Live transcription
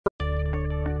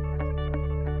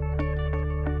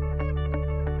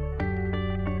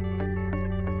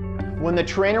When the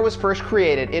trainer was first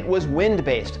created, it was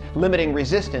wind-based, limiting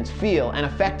resistance, feel, and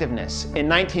effectiveness. In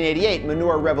 1988,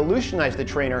 Minoura revolutionized the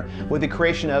trainer with the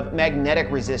creation of magnetic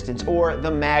resistance, or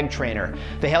the mag trainer.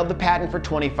 They held the patent for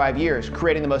 25 years,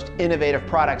 creating the most innovative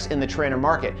products in the trainer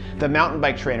market: the mountain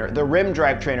bike trainer, the rim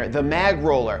drive trainer, the mag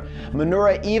roller.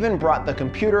 Minoura even brought the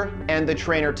computer and the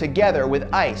trainer together with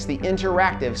ICE, the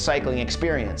interactive cycling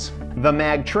experience. The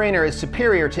mag trainer is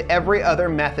superior to every other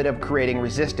method of creating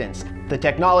resistance. The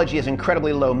technology is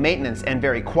incredibly low maintenance and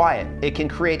very quiet. It can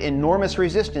create enormous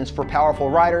resistance for powerful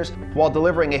riders while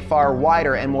delivering a far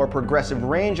wider and more progressive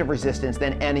range of resistance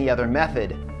than any other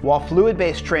method. While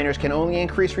fluid-based trainers can only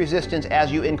increase resistance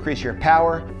as you increase your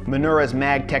power, Minoura's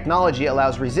mag technology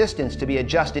allows resistance to be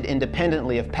adjusted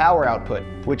independently of power output,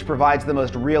 which provides the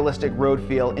most realistic road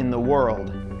feel in the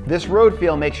world. This road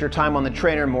feel makes your time on the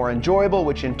trainer more enjoyable,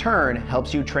 which in turn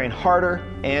helps you train harder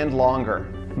and longer.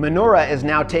 Minoura is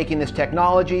now taking this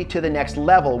technology to the next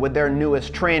level with their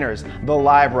newest trainers, the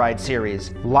Live Ride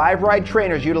series. Live Ride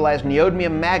trainers utilize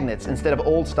neodymium magnets instead of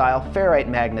old-style ferrite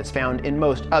magnets found in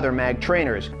most other mag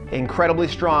trainers. Incredibly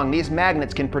strong, these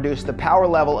magnets can produce the power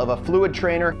level of a fluid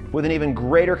trainer with an even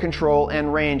greater control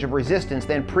and range of resistance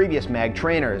than previous mag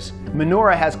trainers.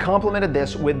 Minoura has complemented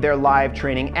this with their live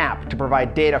training app to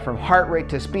provide data from heart rate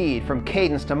to speed, from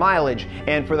cadence to mileage,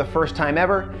 and for the first time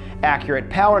ever, accurate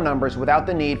power numbers without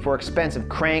the need for expensive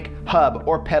crank, hub,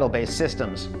 or pedal-based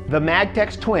systems. The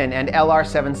Magtech's Twin and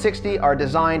LR760 are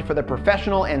designed for the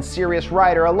professional and serious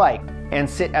rider alike and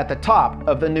sit at the top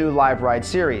of the new Live Ride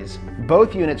series.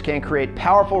 Both units can create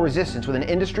powerful resistance with an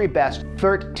industry-best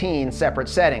 13 separate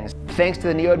settings. Thanks to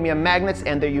the neodymium magnets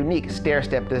and their unique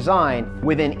stair-step design,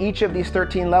 within each of these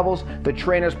 13 levels, the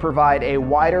trainers provide a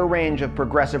wider range of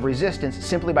progressive resistance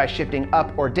simply by shifting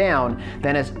up or down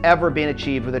than has ever been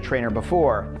achieved with a trainer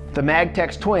before. The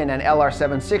Magtech's Twin and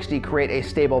LR760 create a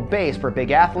stable base for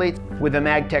big athletes, with the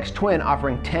Magtech's Twin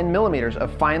offering 10 millimeters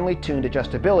of finely tuned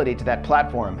adjustability to that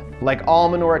platform. Like all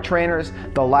Minoura trainers,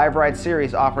 the Live Ride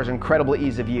series offers incredible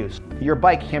ease of use. Your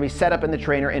bike can be set up in the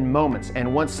trainer in moments,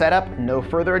 and once set up, no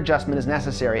further adjustment is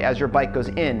necessary as your bike goes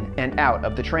in and out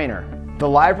of the trainer. The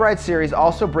Live Ride series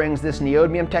also brings this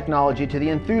neodymium technology to the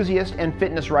enthusiast and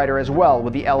fitness rider as well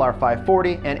with the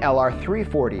LR540 and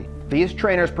LR340. These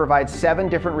trainers provide 7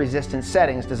 different resistance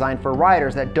settings designed for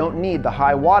riders that don't need the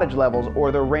high wattage levels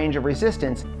or the range of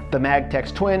resistance the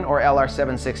Magtech's Twin or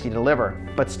LR760 deliver,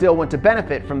 but still want to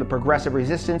benefit from the progressive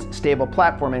resistance, stable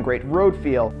platform, and great road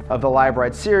feel of the Live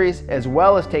Ride series, as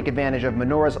well as take advantage of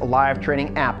Minoura's live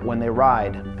training app when they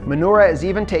ride. Minoura is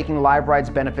even taking Live Ride's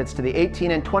benefits to the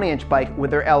 18 and 20-inch bike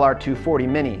with their LR240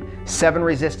 Mini. 7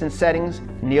 resistance settings,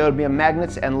 neodymium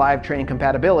magnets, and live training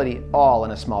compatibility, all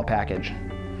in a small package.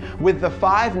 With the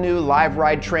 5 new Live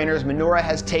Ride trainers, Minoura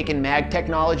has taken mag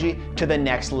technology to the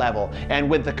next level. And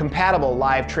with the compatible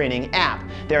live training app,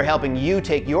 they're helping you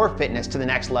take your fitness to the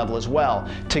next level as well.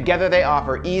 Together they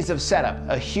offer ease of setup,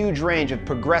 a huge range of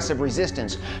progressive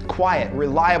resistance, quiet,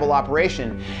 reliable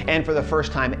operation, and for the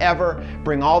first time ever,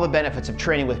 bring all the benefits of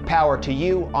training with power to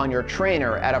you on your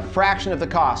trainer at a fraction of the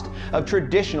cost of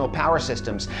traditional power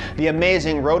systems. The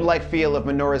amazing road-like feel of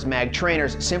Minoura's mag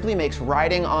trainers simply makes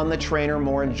riding on the trainer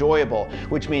more enjoyable,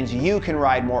 which means you can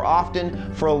ride more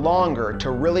often for longer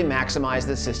to really maximize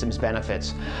the system's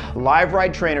benefits. Live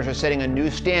Ride trainers are setting a new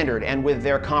standard, and with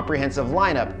their comprehensive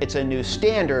lineup, it's a new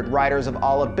standard riders of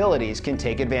all abilities can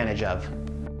take advantage of.